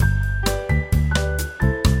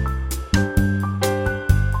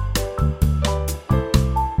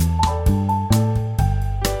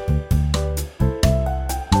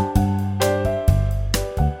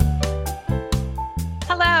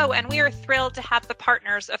to have the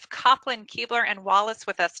partners of Copland, Keebler, and Wallace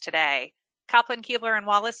with us today. Copland, Keebler, and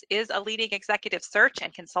Wallace is a leading executive search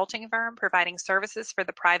and consulting firm providing services for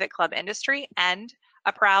the private club industry and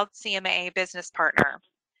a proud CMA business partner.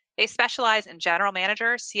 They specialize in general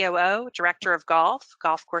manager, COO, director of golf,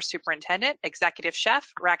 golf course superintendent, executive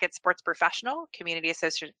chef, racket sports professional, community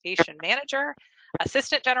association manager,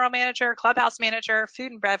 assistant general manager, clubhouse manager,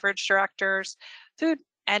 food and beverage directors, food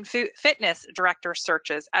fitness director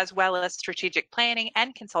searches, as well as strategic planning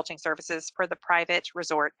and consulting services for the private,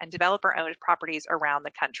 resort, and developer-owned properties around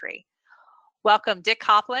the country. Welcome Dick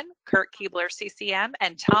Copland, Kurt Keebler, CCM,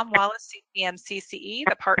 and Tom Wallace, CCM CCE,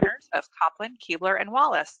 the partners of Copland, Keebler, and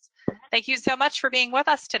Wallace. Thank you so much for being with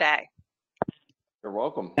us today. You're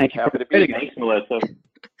welcome. Thank you. Happy to be here. Thanks, Melissa.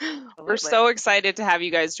 We're so excited to have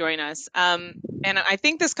you guys join us. And I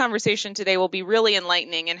think this conversation today will be really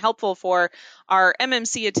enlightening and helpful for our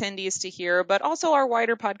MMC attendees to hear, but also our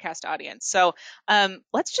wider podcast audience. So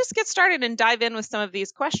let's just get started and dive in with some of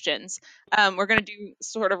these questions. We're going to do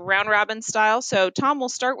sort of round robin style. So Tom, we'll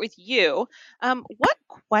start with you. What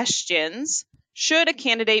questions should a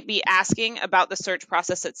candidate be asking about the search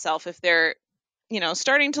process itself if they're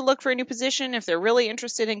starting to look for a new position, if they're really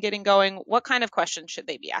interested in getting going? What kind of questions should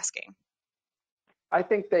they be asking? I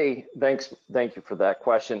think thank you for that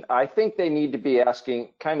question. I think they need to be asking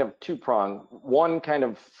kind of two-pronged. One, kind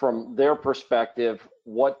of from their perspective,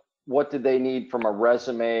 what do they need from a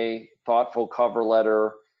resume, thoughtful cover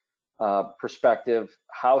letter perspective?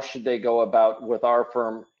 How should they go about with our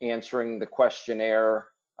firm answering the questionnaire?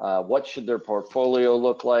 What should their portfolio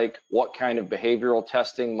look like? What kind of behavioral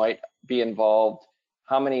testing might be involved?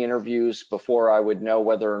 How many interviews before I would know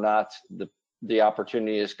whether or not the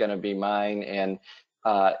opportunity is going to be mine? And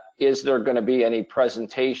is there going to be any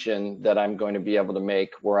presentation that I'm going to be able to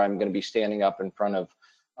make where I'm going to be standing up in front of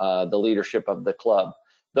the leadership of the club?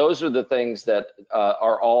 Those are the things that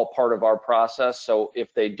are all part of our process. So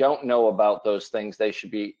if they don't know about those things, they should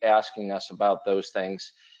be asking us about those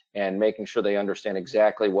things and making sure they understand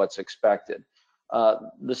exactly what's expected.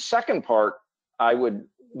 The second part, I would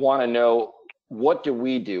want to know, what do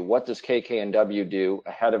we do? What does KK&W do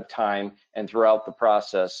ahead of time and throughout the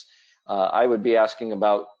process? I would be asking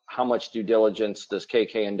about how much due diligence does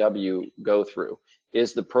KK&W go through?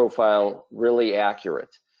 Is the profile really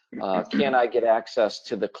accurate? Can I get access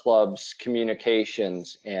to the club's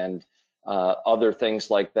communications and other things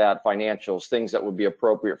like that, financials, things that would be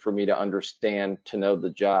appropriate for me to understand to know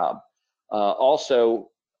the job? Also,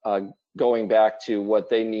 going back to what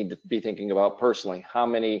they need to be thinking about personally, how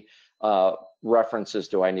many references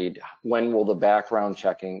do I need? When will the background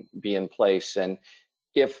checking be in place? And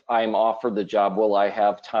if I'm offered the job, will I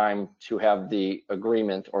have time to have the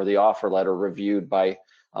agreement or the offer letter reviewed by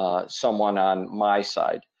someone on my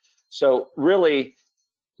side? So really,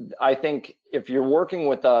 I think if you're working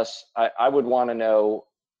with us, I would want to know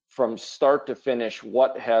from start to finish,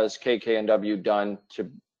 what has KK&W done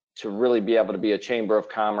to really be able to be a chamber of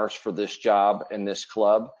commerce for this job and this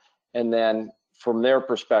club? And then from their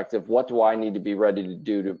perspective, what do I need to be ready to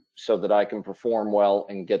do so that I can perform well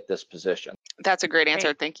and get this position? That's a great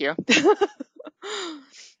answer. Great. Thank you.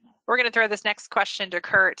 We're going to throw this next question to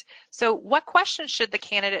Kurt. So what questions should the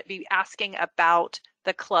candidate be asking about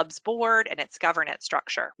the club's board and its governance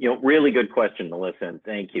structure? Really good question, Melissa, and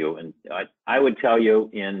thank you. And I would tell you,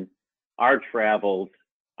 in our travels,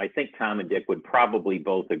 I think Tom and Dick would probably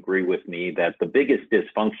both agree with me that the biggest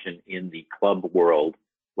dysfunction in the club world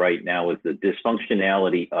right now is the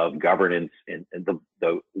dysfunctionality of governance and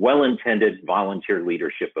the well-intended volunteer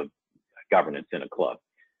leadership of governance in a club.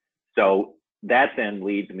 So that then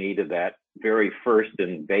leads me to that very first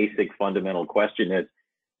and basic fundamental question is,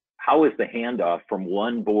 how is the handoff from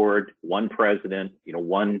one board, one president,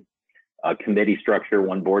 one committee structure,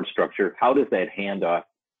 one board structure? How does that handoff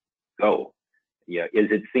go?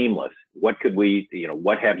 Is it seamless? What could we,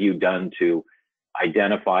 what have you done to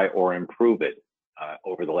identify or improve it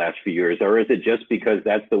over the last few years? Or is it just because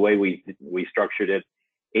that's the way we structured it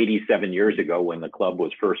 87 years ago when the club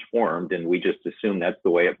was first formed, and we just assume that's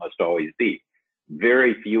the way it must always be?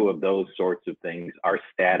 Very few of those sorts of things are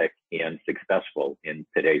static and successful in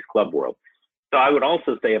today's club world. So I would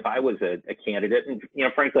also say, if I was a candidate, and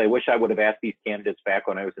frankly, I wish I would have asked these candidates back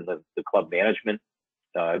when I was in the club management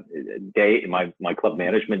my club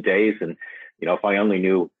management days, and if I only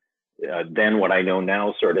knew then what I know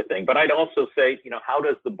now, sort of thing. But I'd also say, how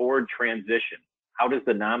does the board transition? How does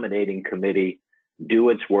the nominating committee do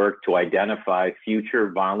its work to identify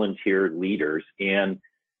future volunteer leaders, and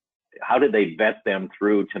how do they vet them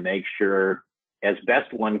through to make sure, as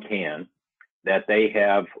best one can, that they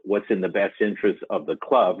have what's in the best interest of the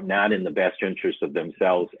club, not in the best interest of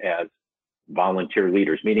themselves as volunteer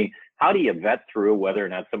leaders? Meaning, how do you vet through whether or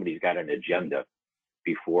not somebody's got an agenda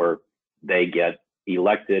before they get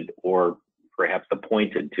elected or perhaps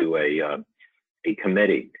appointed to a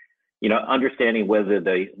committee? You know, understanding whether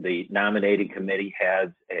the nominating committee has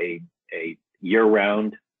a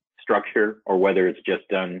year-round structure or whether it's just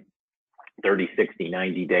done 30, 60,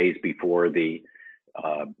 90 days before the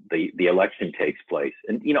election takes place.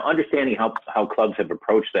 And, you know, understanding how clubs have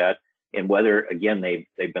approached that and whether, again,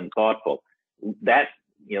 they've been thoughtful. That,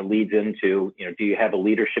 you know, leads into, you know, do you have a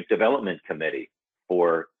leadership development committee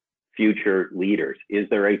for future leaders? Is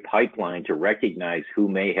there a pipeline to recognize who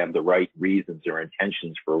may have the right reasons or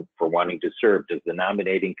intentions for wanting to serve? Does the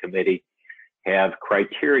nominating committee have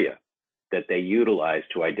criteria that they utilize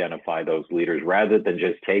to identify those leaders, rather than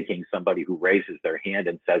just taking somebody who raises their hand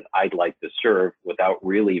and says, I'd like to serve, without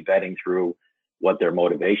really vetting through what their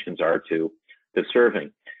motivations are to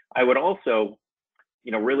serving? I would also,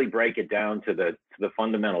 you know, really break it down to the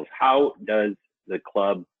fundamentals. How does the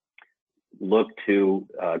club look to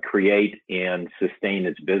create and sustain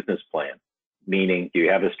its business plan? Meaning, do you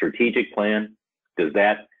have a strategic plan? Does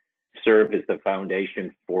that serve as the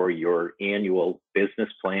foundation for your annual business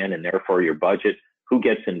plan and therefore your budget? Who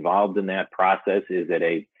gets involved in that process? Is it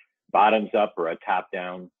a bottoms up or a top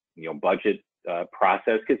down, you know, budget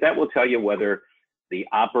process? Because that will tell you whether the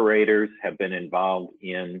operators have been involved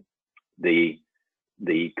in the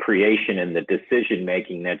creation and the decision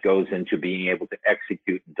making that goes into being able to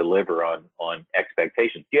execute and deliver on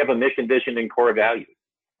expectations. Do you have a mission, vision, and core values?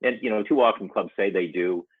 And, you know, too often clubs say they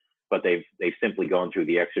do, but they've simply gone through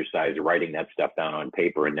the exercise of writing that stuff down on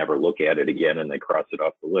paper and never look at it again, and they cross it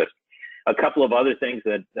off the list. A couple of other things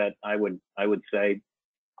that I would say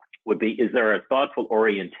would be, is there a thoughtful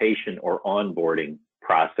orientation or onboarding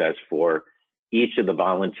process for each of the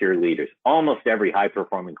volunteer leaders? Almost every high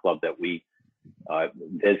performing club that we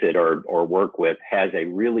visit or work with has a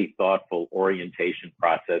really thoughtful orientation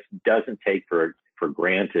process. Doesn't take for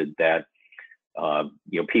granted that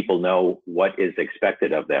you know, people know what is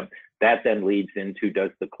expected of them. That then leads into,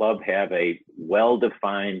 does the club have a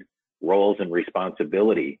well-defined roles and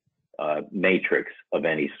responsibility matrix of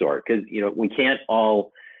any sort? Because, you know, we can't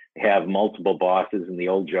all have multiple bosses, and the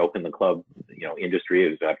old joke in the club, you know, industry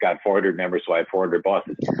is, I've got 400 members, so I have 400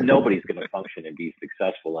 bosses. Nobody's going to function and be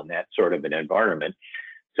successful in that sort of an environment.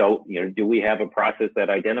 So, you know, do we have a process that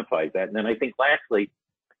identifies that? And then I think lastly,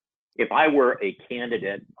 if I were a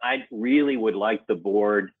candidate, I really would like the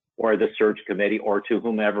board or the search committee, or to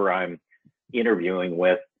whomever I'm interviewing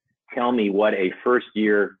with, tell me what a first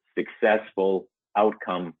year successful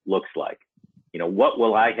outcome looks like. You know, what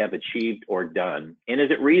will I have achieved or done? And is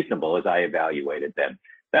it reasonable as I evaluated them?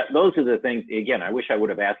 Those are the things, again, I wish I would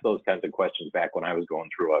have asked those kinds of questions back when I was going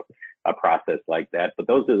through a process like that. But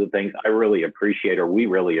those are the things I really appreciate, or we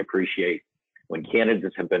really appreciate, when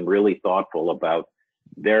candidates have been really thoughtful about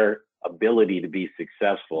their ability to be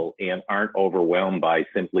successful and aren't overwhelmed by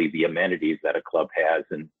simply the amenities that a club has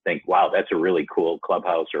and think, wow, that's a really cool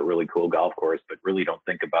clubhouse or a really cool golf course, but really don't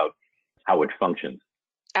think about how it functions.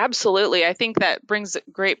 Absolutely. I think that brings a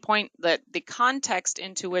great point, that the context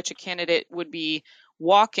into which a candidate would be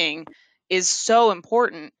walking is so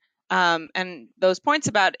important. And those points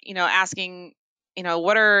about, you know, asking, you know,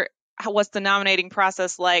 what's the nominating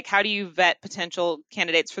process like? How do you vet potential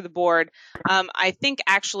candidates for the board? I think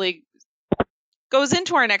actually goes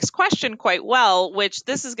into our next question quite well, which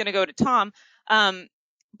this is going to go to Tom.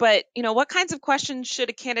 But, you know, what kinds of questions should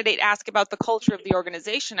a candidate ask about the culture of the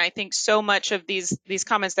organization? I think so much of these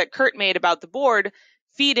comments that Kurt made about the board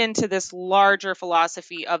feed into this larger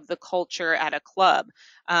philosophy of the culture at a club.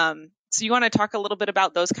 So you want to talk a little bit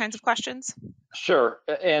about those kinds of questions? Sure.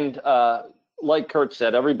 And like Kurt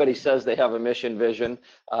said, everybody says they have a mission, vision.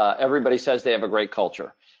 Everybody says they have a great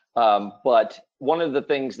culture. But one of the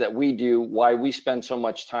things that we do, why we spend so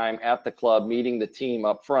much time at the club meeting the team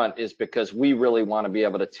up front, is because we really want to be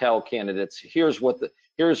able to tell candidates, here's what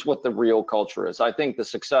the real culture is. I think the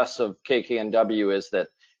success of KKNW is that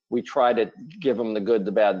we try to give them the good,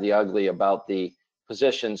 the bad, the ugly about the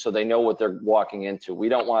position, so they know what they're walking into. We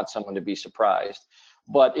don't want someone to be surprised.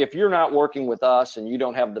 But if you're not working with us and you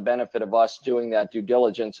don't have the benefit of us doing that due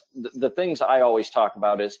diligence, the things I always talk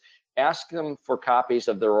about is ask them for copies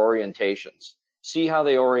of their orientations. See how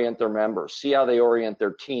they orient their members. See how they orient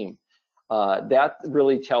their team. That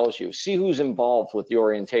really tells you. See who's involved with the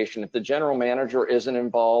orientation. If the general manager isn't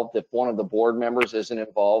involved, if one of the board members isn't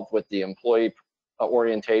involved with the employee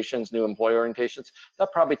orientations, new employee orientations,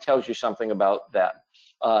 that probably tells you something about that.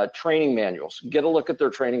 Training manuals. Get a look at their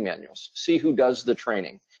training manuals. See who does the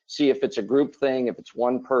training. See if it's a group thing, if it's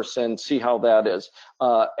one person, see how that is.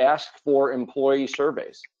 Ask for employee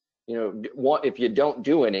surveys. If you don't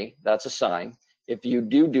do any, that's a sign. If you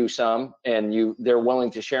do some and they're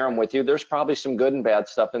willing to share them with you, there's probably some good and bad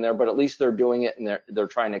stuff in there, but at least they're doing it and they're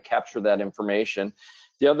trying to capture that information.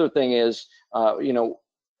 The other thing is,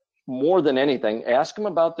 more than anything, ask them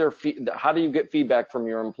about how do you get feedback from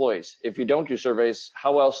your employees? If you don't do surveys,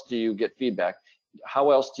 how else do you get feedback?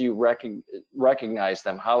 How else do you recognize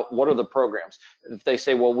them? What are the programs? If they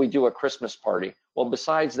say, well, we do a Christmas party. Well,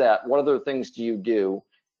 besides that, what other things do you do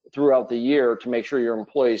throughout the year to make sure your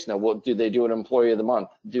employees know? Well, do they do an employee of the month?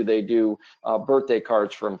 Do they do birthday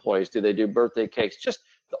cards for employees? Do they do birthday cakes? Just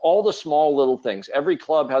all the small little things. Every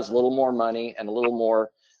club has a little more money and a little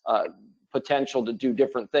more potential to do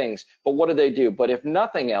different things. But what do they do? But if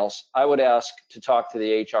nothing else, I would ask to talk to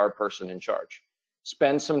the HR person in charge.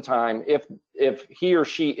 Spend some time. If he or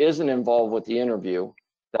she isn't involved with the interview,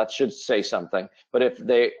 that should say something. But if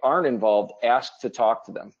they aren't involved, ask to talk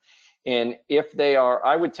to them. And if they are,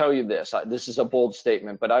 I would tell you this is a bold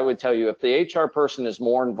statement, but I would tell you if the HR person is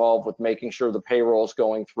more involved with making sure the payroll is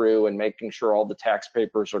going through and making sure all the tax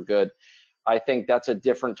papers are good, I think that's a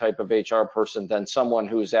different type of HR person than someone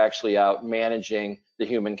who's actually out managing the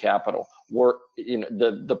human capital.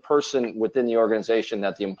 The person within the organization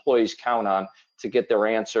that the employees count on to get their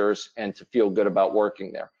answers and to feel good about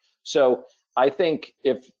working there. So I think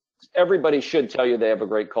if everybody should tell you they have a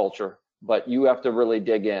great culture, but you have to really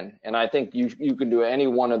dig in. And I think you can do any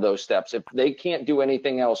one of those steps. If they can't do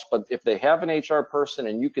anything else, but if they have an HR person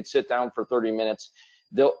and you could sit down for 30 minutes,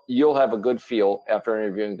 you'll have a good feel after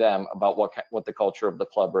interviewing them about what the culture of the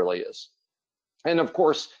club really is. And of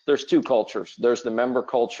course, there's two cultures. There's the member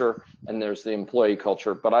culture and there's the employee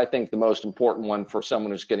culture. But I think the most important one for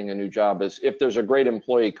someone who's getting a new job is if there's a great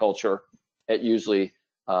employee culture, it usually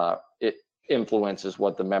it influences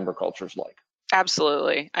what the member culture is like.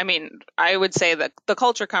 Absolutely. I mean, I would say that the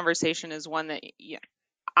culture conversation is one that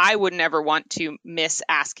I would never want to miss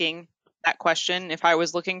asking that question if I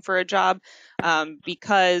was looking for a job,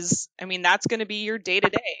 because I mean that's going to be your day to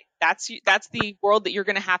day. That's the world that you're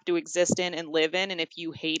going to have to exist in and live in. And if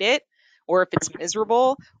you hate it, or if it's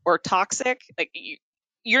miserable or toxic, like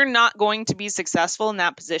you're not going to be successful in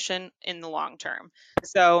that position in the long term.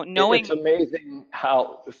 So knowing, it's amazing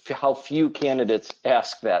how few candidates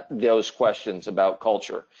ask those questions about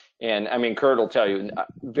culture. And I mean, Kurt will tell you,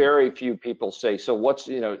 very few people say, so what's,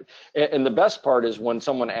 and the best part is when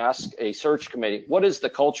someone asks a search committee, what is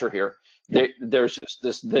the culture here? There's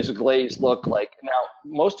just this glazed look like, now,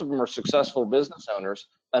 most of them are successful business owners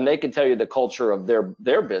and they can tell you the culture of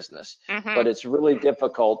their business, but it's really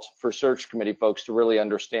difficult for search committee folks to really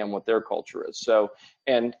understand what their culture is. So,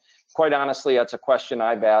 and quite honestly, that's a question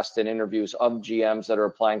I've asked in interviews of GMs that are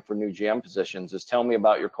applying for new GM positions is tell me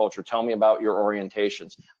about your culture, tell me about your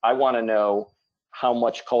orientations. I want to know how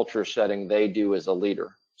much culture setting they do as a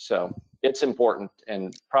leader. So it's important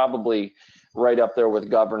and probably right up there with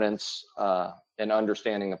governance and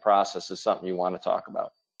understanding the process is something you want to talk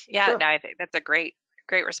about. Yeah, Sure. No, I think that's a great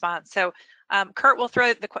response. So Kurt, we'll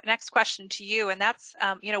throw the next question to you, and that's,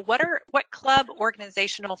 what club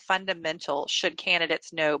organizational fundamentals should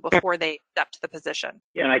candidates know before they accept the position?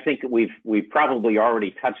 Yeah, and I think we've probably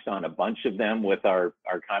already touched on a bunch of them with our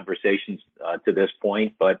conversations to this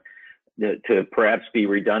point, but to perhaps be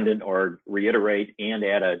redundant or reiterate and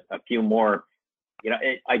add a few more,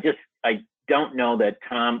 I don't know that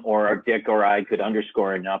Tom or Dick or I could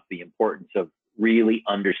underscore enough the importance of really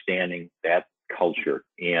understanding that culture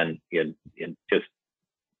and in just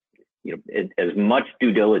as much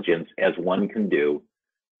due diligence as one can do,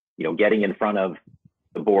 getting in front of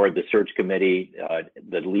the board, the search committee,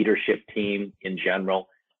 the leadership team in general.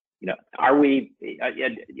 Are we?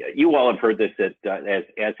 You all have heard this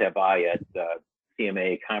as have I at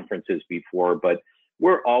CMA conferences before, but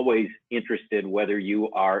we're always interested whether you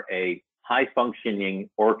are a high functioning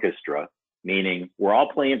orchestra, meaning we're all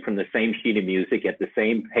playing from the same sheet of music at the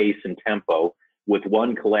same pace and tempo with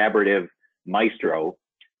one collaborative maestro,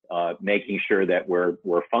 making sure that we're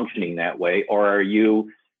functioning that way, or are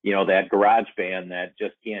you, that garage band that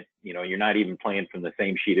just can't, you're not even playing from the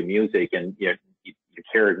same sheet of music and you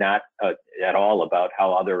care not at all about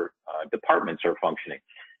how other departments are functioning.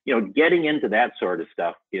 Getting into that sort of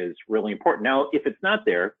stuff is really important. Now, if it's not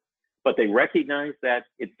there, but they recognize that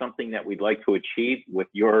it's something that we'd like to achieve with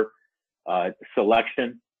your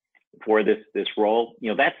selection for this role,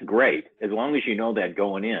 that's great. As long as you know that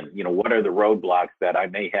going in, what are the roadblocks that I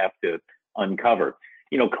may have to uncover?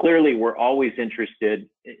 Clearly we're always interested,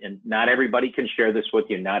 and not everybody can share this with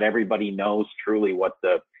you. Not everybody knows truly what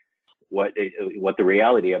the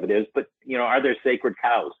reality of it is, but are there sacred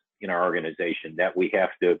cows in our organization that we have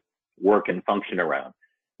to work and function around?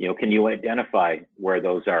 Can you identify where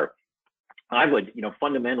those are? I would,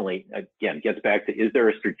 fundamentally, again, gets back to, is there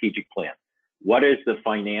a strategic plan? What is the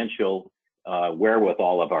financial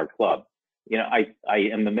wherewithal of our club? I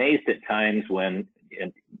am amazed at times when,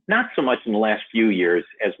 and not so much in the last few years,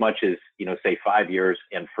 as much as, say 5 years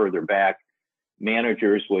and further back,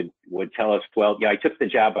 managers would tell us, well, yeah, I took the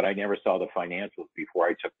job, but I never saw the financials before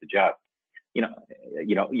I took the job. You've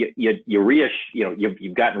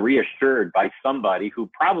gotten reassured by somebody who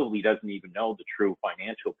probably doesn't even know the true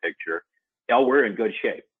financial picture. Oh, we're in good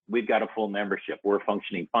shape. We've got a full membership. We're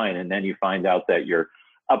functioning fine. And then you find out that you're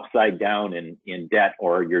upside down in debt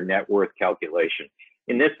or your net worth calculation.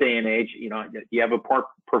 In this day and age, you have a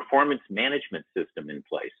performance management system in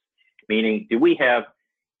place, meaning do we have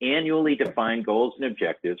annually defined goals and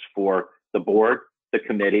objectives for the board, the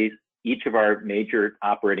committees, each of our major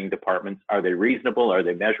operating departments? Are they reasonable? Are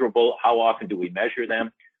they measurable? How often do we measure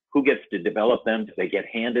them? Who gets to develop them? Do they get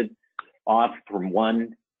handed off from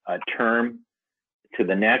one term to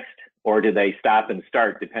the next? Or do they stop and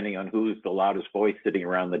start depending on who's the loudest voice sitting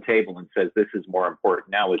around the table and says, this is more important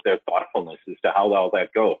now? Is there thoughtfulness as to how all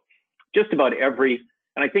that goes? Just about every,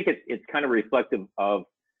 and I think it's kind of reflective of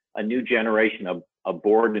a new generation of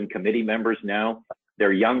board and committee members now.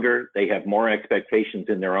 They're younger, they have more expectations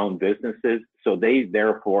in their own businesses. So they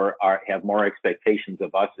therefore have more expectations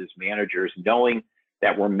of us as managers, knowing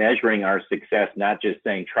that we're measuring our success, not just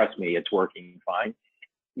saying, trust me, it's working fine.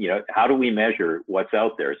 How do we measure what's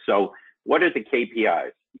out there? So what are the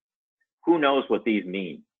KPIs? Who knows what these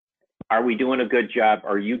mean? Are we doing a good job?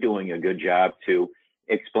 Are you doing a good job to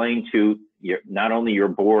explain to not only your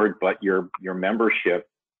board, but your membership,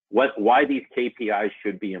 why these KPIs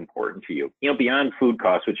should be important to you? Beyond food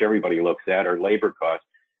costs, which everybody looks at, or labor costs,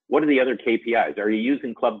 what are the other KPIs? Are you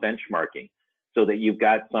using club benchmarking so that you've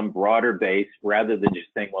got some broader base rather than just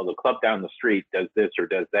saying, well, the club down the street does this or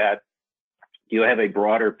does that? Do you have a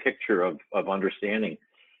broader picture of understanding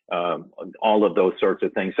all of those sorts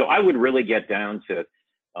of things? So I would really get down to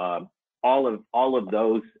all of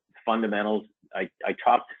those fundamentals. I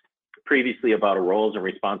talked previously about a roles and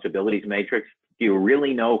responsibilities matrix. Do you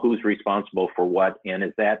really know who's responsible for what? And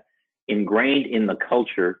is that ingrained in the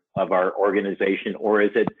culture of our organization? Or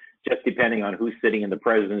is it just depending on who's sitting in the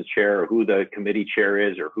president's chair or who the committee chair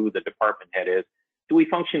is or who the department head is? Do we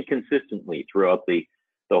function consistently throughout the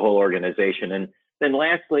whole organization? And then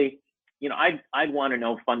lastly, I'd want to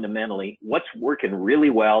know fundamentally what's working really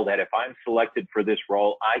well that if I'm selected for this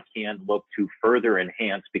role, I can look to further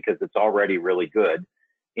enhance because it's already really good.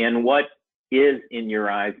 And what is in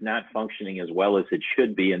your eyes not functioning as well as it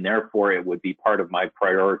should be, and therefore it would be part of my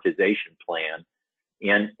prioritization plan.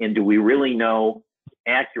 And do we really know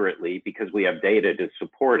accurately, because we have data to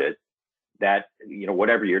support it, that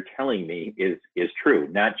whatever you're telling me is true,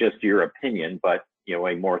 not just your opinion, but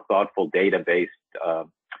a more thoughtful data-based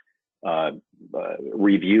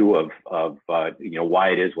review of why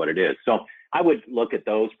it is what it is. So I would look at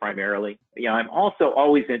those primarily. I'm also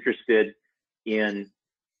always interested in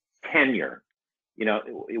tenure.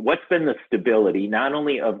 What's been the stability not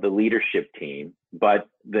only of the leadership team, but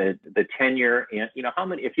the tenure, and how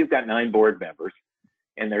many, if you've got 9 board members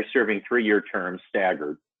and they're serving 3-year terms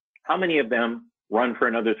staggered, how many of them run for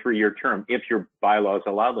another 3-year term if your bylaws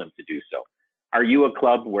allow them to do so? Are you a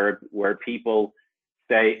club where people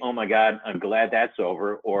say, oh my God, I'm glad that's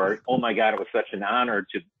over, or oh my God, it was such an honor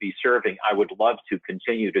to be serving. I would love to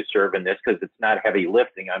continue to serve in this because it's not heavy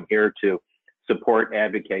lifting. I'm here to support,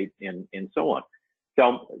 advocate, and so on.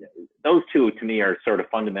 So those two to me are sort of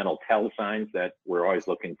fundamental tell signs that we're always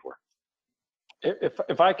looking for.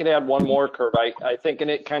 If I could add one more, Kurt, I think, and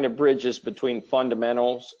it kind of bridges between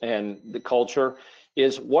fundamentals and the culture,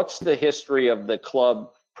 is what's the history of the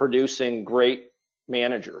club producing great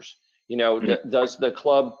managers? Does the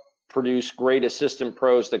club produce great assistant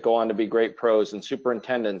pros that go on to be great pros, and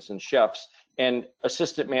superintendents and chefs and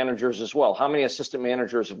assistant managers as well? How many assistant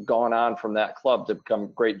managers have gone on from that club to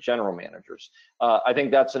become great general managers? I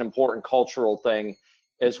think that's an important cultural thing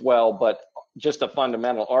as well, but just a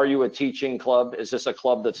fundamental. Are you a teaching club? Is this a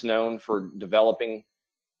club that's known for developing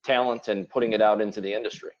talent and putting it out into the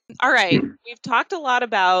industry? All right. We've talked a lot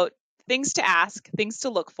about things to ask, things to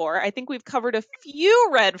look for. I think we've covered a few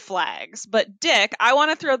red flags, but Dick, I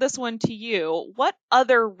want to throw this one to you. What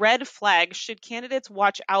other red flags should candidates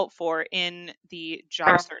watch out for in the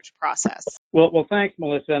job search process? Well, thanks,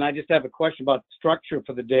 Melissa. And I just have a question about structure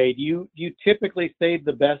for the day. Do you typically save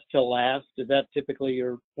the best till last? Is that typically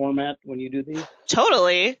your format when you do these?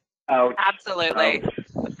 Totally. Oh, Absolutely.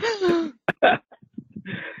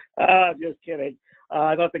 Just kidding.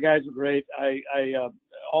 I thought the guys were great. I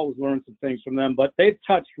always learn some things from them, but they've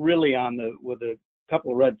touched really on the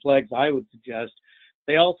couple of red flags I would suggest.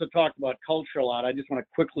 They also talked about culture a lot. I just want to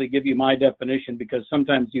quickly give you my definition, because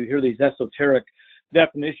sometimes you hear these esoteric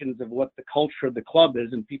definitions of what the culture of the club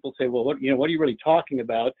is, and people say, well, what are you really talking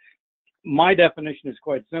about? My definition is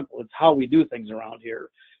quite simple. It's how we do things around here.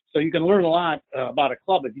 So you can learn a lot about a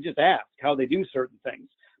club if you just ask how they do certain things.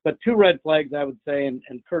 But two red flags, I would say, and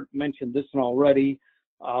Kurt mentioned this one already,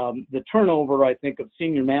 the turnover, I think, of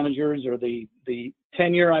senior managers, or the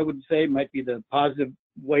tenure, I would say, might be the positive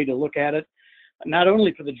way to look at it. Not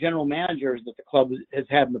only for the general managers that the club has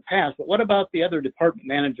had in the past, but what about the other department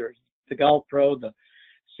managers, the golf pro, the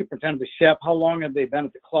superintendent, the chef? How long have they been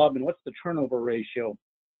at the club, and what's the turnover ratio?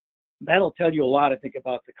 That'll tell you a lot, I think,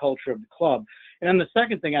 about the culture of the club. And then the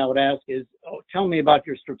second thing I would ask is, tell me about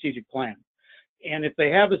your strategic plan. And if they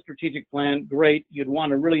have a strategic plan, great. You'd want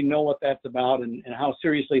to really know what that's about and how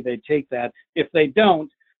seriously they take that. If they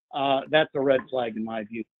don't, that's a red flag in my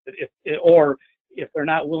view. Or if they're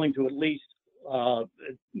not willing to at least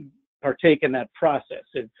partake in that process.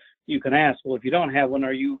 If you can ask, well, if you don't have one,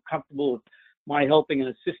 are you comfortable with my helping and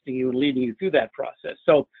assisting you and leading you through that process?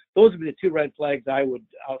 So those would be the two red flags I would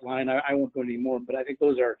outline. I won't go any more, but I think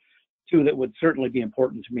those are two that would certainly be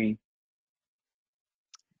important to me.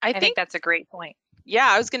 I think that's a great point. Yeah,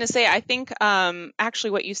 I was going to say, I think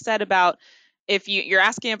actually what you said about if you're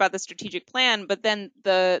asking about the strategic plan, but then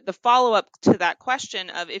the follow-up to that question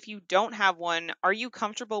of, if you don't have one, are you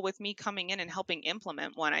comfortable with me coming in and helping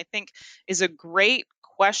implement one? I think is a great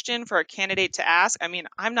question for a candidate to ask. I mean,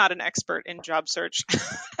 I'm not an expert in job search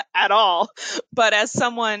at all, but as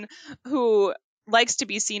someone who likes to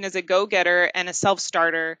be seen as a go-getter and a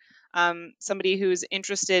self-starter, somebody who's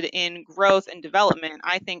interested in growth and development,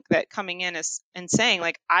 I think that coming in and saying,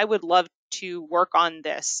 like, I would love to work on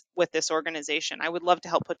this with this organization, I would love to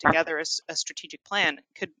help put together a strategic plan,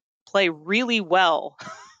 could play really well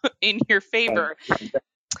in your favor.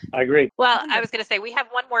 I agree. Well, I was going to say, we have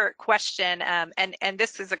one more question, and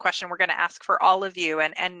this is a question we're going to ask for all of you.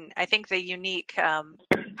 And I think the unique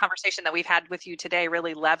conversation that we've had with you today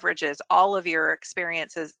really leverages all of your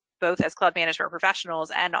experiences, both as club management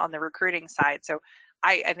professionals and on the recruiting side. So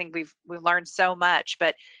I think we've learned so much.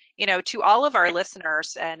 But, to all of our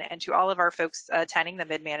listeners and to all of our folks attending the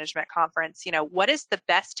Mid-Management Conference, what is the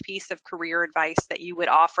best piece of career advice that you would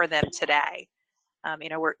offer them today?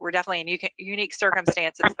 We're definitely in unique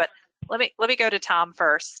circumstances, but let me go to Tom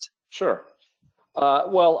first. Sure.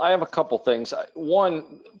 Well, I have a couple things.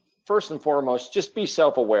 One, first and foremost, just be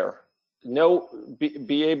self-aware.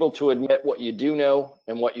 Be able to admit what you do know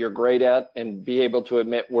and what you're great at, and be able to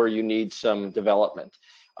admit where you need some development.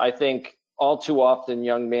 I think all too often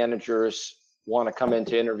young managers want to come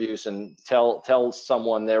into interviews and tell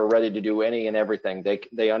someone they're ready to do any and everything.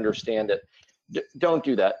 They understand it. Don't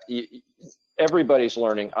do that. Everybody's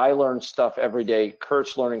learning. I learn stuff every day.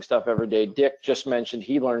 Kurt's learning stuff every day. Dick just mentioned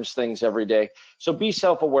he learns things every day. So be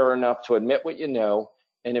self-aware enough to admit what you know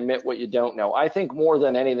and admit what you don't know. I think more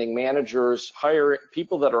than anything, managers,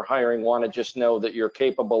 people that are hiring want to just know that you're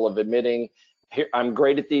capable of admitting, I'm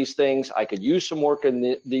great at these things. I could use some work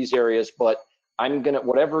in these areas, but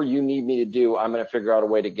whatever you need me to do, I'm going to figure out a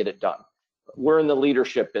way to get it done. We're in the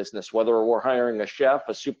leadership business, whether we're hiring a chef,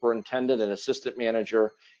 a superintendent, an assistant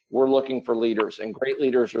manager, we're looking for leaders, and great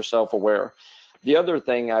leaders are self-aware. The other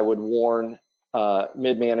thing I would warn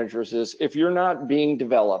mid-managers is, if you're not being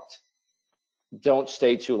developed, don't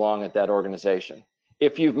stay too long at that organization.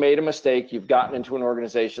 If you've made a mistake, you've gotten into an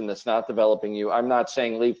organization that's not developing you, I'm not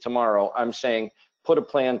saying leave tomorrow. I'm saying put a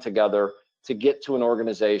plan together to get to an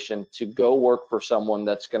organization, to go work for someone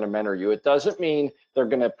that's going to mentor you. It doesn't mean they're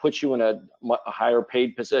going to put you in a higher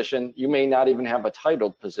paid position. You may not even have a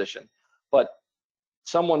titled position, but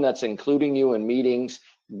someone that's including you in meetings,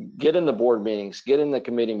 get in the board meetings, get in the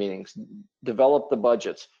committee meetings, develop the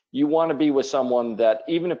budgets. You want to be with someone that,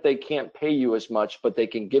 even if they can't pay you as much, but they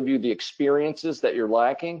can give you the experiences that you're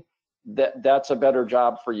lacking, that's a better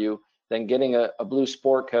job for you than getting a blue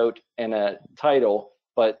sport coat and a title,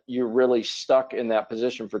 but you're really stuck in that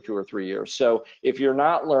position for 2 or 3 years. So if you're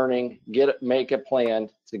not learning, make a plan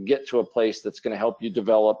to get to a place that's going to help you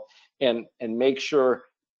develop, and make sure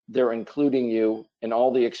they're including you in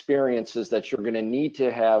all the experiences that you're going to need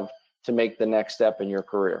to have to make the next step in your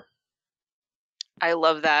career. I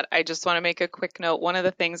love that. I just want to make a quick note. One of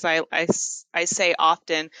the things I say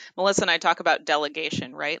often, Melissa and I talk about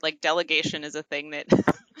delegation, right? Like, delegation is a thing that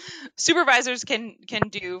supervisors can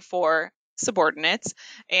do for subordinates.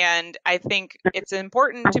 And I think it's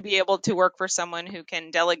important to be able to work for someone who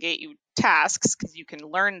can delegate you tasks, because you can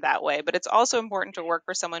learn that way, but it's also important to work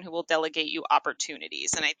for someone who will delegate you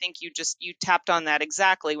opportunities. And I think you tapped on that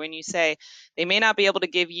exactly when you say they may not be able to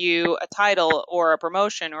give you a title or a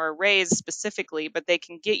promotion or a raise specifically, but they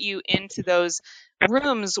can get you into those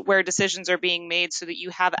rooms where decisions are being made so that you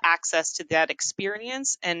have access to that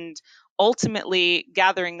experience, and ultimately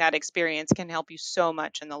gathering that experience can help you so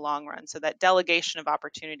much in the long run. So that delegation of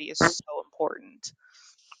opportunity is so important.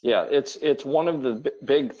 Yeah, it's one of the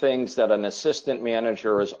big things that an assistant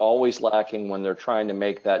manager is always lacking when they're trying to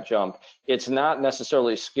make that jump. It's not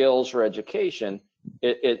necessarily skills or education.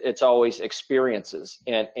 It's always experiences.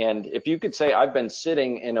 And if you could say, I've been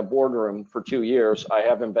sitting in a boardroom for 2 years, I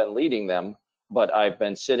haven't been leading them, but I've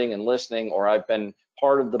been sitting and listening, or I've been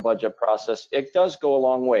part of the budget process, it does go a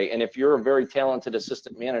long way. And if you're a very talented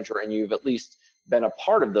assistant manager and you've at least been a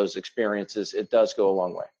part of those experiences, it does go a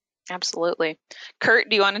long way. Absolutely. Kurt,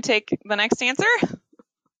 do you want to take the next answer?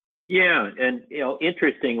 Yeah, and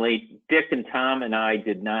interestingly, Dick and Tom and I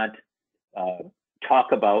did not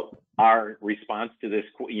talk about our response to this.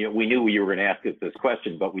 We knew you were going to ask us this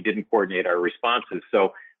question, but we didn't coordinate our responses.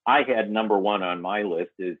 So I had number one on my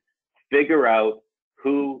list is figure out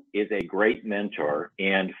who is a great mentor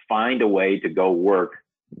and find a way to go work,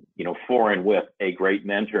 for and with a great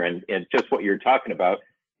mentor. And just what you're talking about,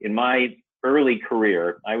 in my early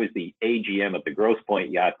career, I was the AGM at the Grosse Pointe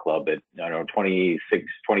Yacht Club at,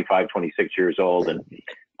 25, 26 years old. And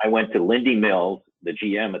I went to Lindy Mills, the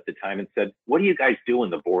GM at the time, and said, what do you guys do in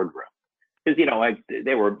the boardroom? Because,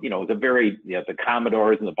 they were, it was a very, the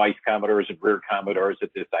Commodores and the Vice Commodores and Rear Commodores at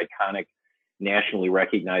this iconic, nationally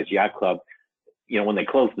recognized yacht club. When they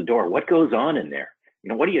closed the door, what goes on in there?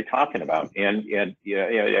 What are you talking about? And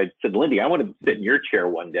I said, Lindy, I want to sit in your chair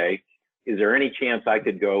one day. Is there any chance I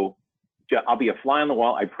could go? I'll be a fly on the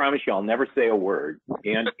wall. I promise you, I'll never say a word.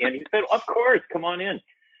 And he said, of course, come on in.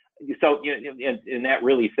 So, and that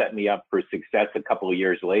really set me up for success a couple of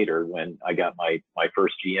years later when I got my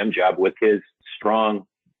first GM job with his strong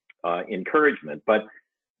encouragement. But,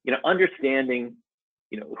 understanding,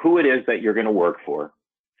 who it is that you're going to work for,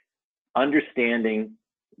 understanding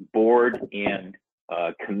board and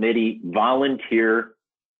committee volunteer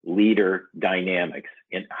leader dynamics,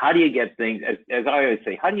 and how do you get things, as I always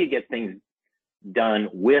say, how do you get things done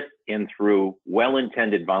with and through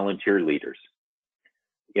well-intended volunteer leaders?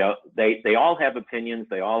 They all have opinions,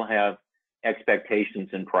 they all have expectations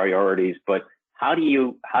and priorities, but how do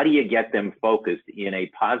you get them focused in a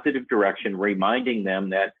positive direction, reminding them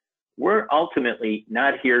that we're ultimately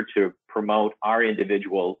not here to promote our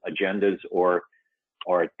individual agendas or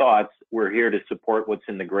thoughts. We're here to support what's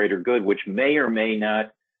in the greater good, which may or may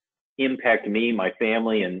not impact me, my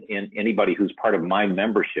family, and anybody who's part of my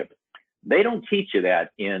membership. They don't teach you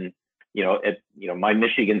that in, at my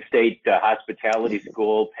Michigan State hospitality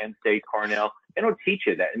school, Penn State, Cornell. They don't teach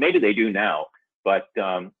you that. Maybe they do now, but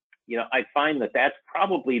I find that that's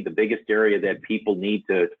probably the biggest area that people need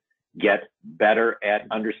to get better at,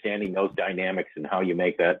 understanding those dynamics and how you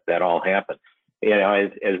make that all happen.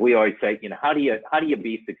 As we always say, how do you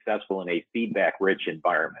be successful in a feedback-rich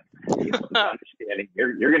environment? Understanding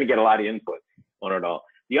you're going to get a lot of input on it all.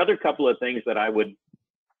 The other couple of things that I would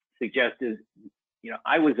suggest is,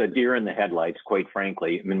 I was a deer in the headlights, quite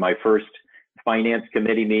frankly. I'm in my first finance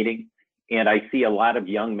committee meeting, and I see a lot of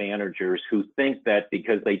young managers who think that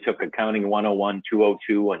because they took Accounting 101,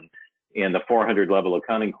 202, and the 400 level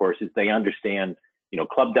accounting courses, they understand,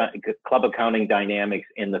 club accounting dynamics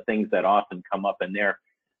and the things that often come up in there.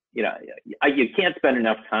 You can't spend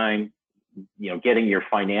enough time, getting your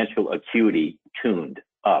financial acuity tuned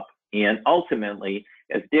up. And ultimately,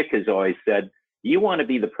 as Dick has always said, you want to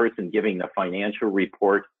be the person giving the financial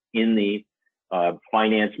report in the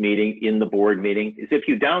finance meeting, in the board meeting. Is if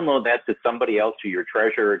you download that to somebody else, to your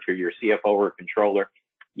treasurer, to your CFO or controller,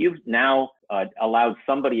 you've now allowed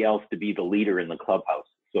somebody else to be the leader in the clubhouse,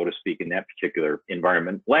 so to speak, in that particular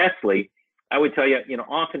environment. Lastly, I would tell you,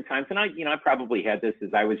 oftentimes, and I probably had this as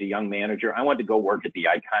I was a young manager, I wanted to go work at the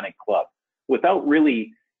iconic club without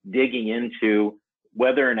really digging into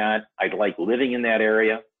whether or not I'd like living in that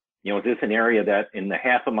area. Is this an area that in the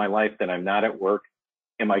half of my life that I'm not at work,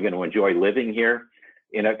 am I going to enjoy living here?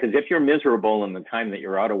 Because if you're miserable in the time that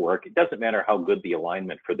you're out of work, it doesn't matter how good the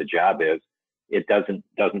alignment for the job is. It doesn't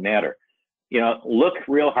matter. Look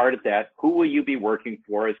real hard at that. Who will you be working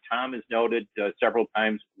for? As Tom has noted several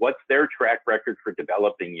times, what's their track record for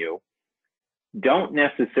developing you? Don't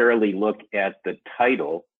necessarily look at the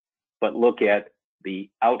title, but look at the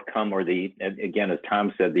outcome or again, as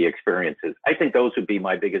Tom said, the experiences. I think those would be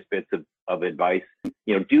my biggest bits of advice.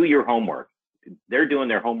 Do your homework. They're doing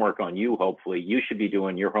their homework on you, hopefully. You should be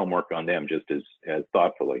doing your homework on them just as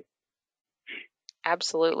thoughtfully.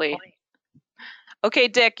 Absolutely. Okay,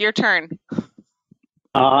 Dick, your turn.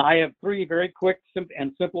 I have 3 very quick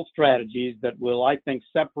and simple strategies that will, I think,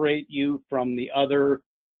 separate you from the other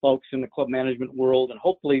folks in the club management world and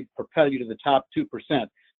hopefully propel you to the top 2%.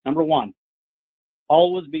 Number 1,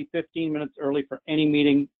 always be 15 minutes early for any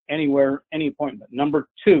meeting, anywhere, any appointment. Number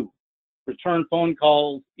 2, return phone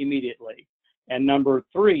calls immediately. And number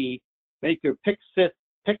 3, make your pick six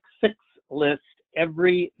list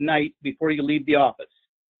every night before you leave the office.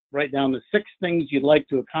 Write down the 6 things you'd like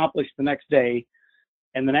to accomplish the next day.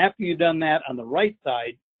 And then after you've done that, on the right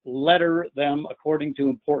side, letter them according to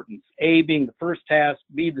importance. A being the first task,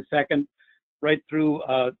 B the second, right through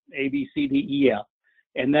A, B, C, D, E, F.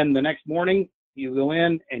 And then the next morning, you go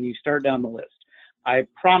in and you start down the list. I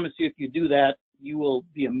promise you, if you do that, you will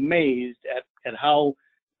be amazed at how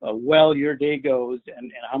well your day goes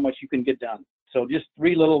and how much you can get done. So just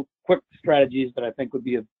 3 little quick strategies that I think would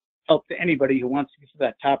be of help to anybody who wants to get to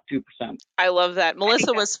that top 2%. I love that.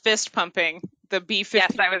 Melissa was fist pumping the B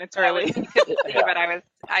 15 minutes early. But I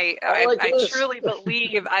truly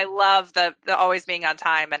believe I love the always being on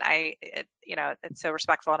time, and it's so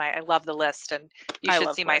respectful, and I love the list, and you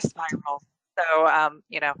should see my spiral. So I'm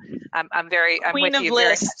queen with you. Of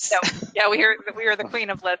lists. So yeah, we are the queen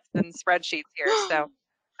of lists and spreadsheets here. So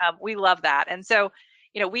we love that, and so.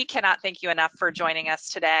 We cannot thank you enough for joining us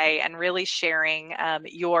today and really sharing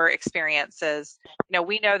your experiences.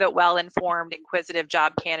 We know that well-informed, inquisitive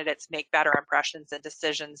job candidates make better impressions and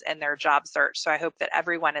decisions in their job search. So I hope that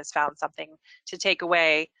everyone has found something to take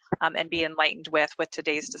away and be enlightened with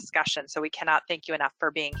today's discussion. So we cannot thank you enough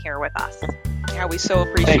for being here with us. Yeah, we so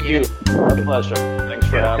appreciate it. Thank you. Our pleasure. Thanks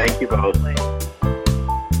for having me. Thank you both.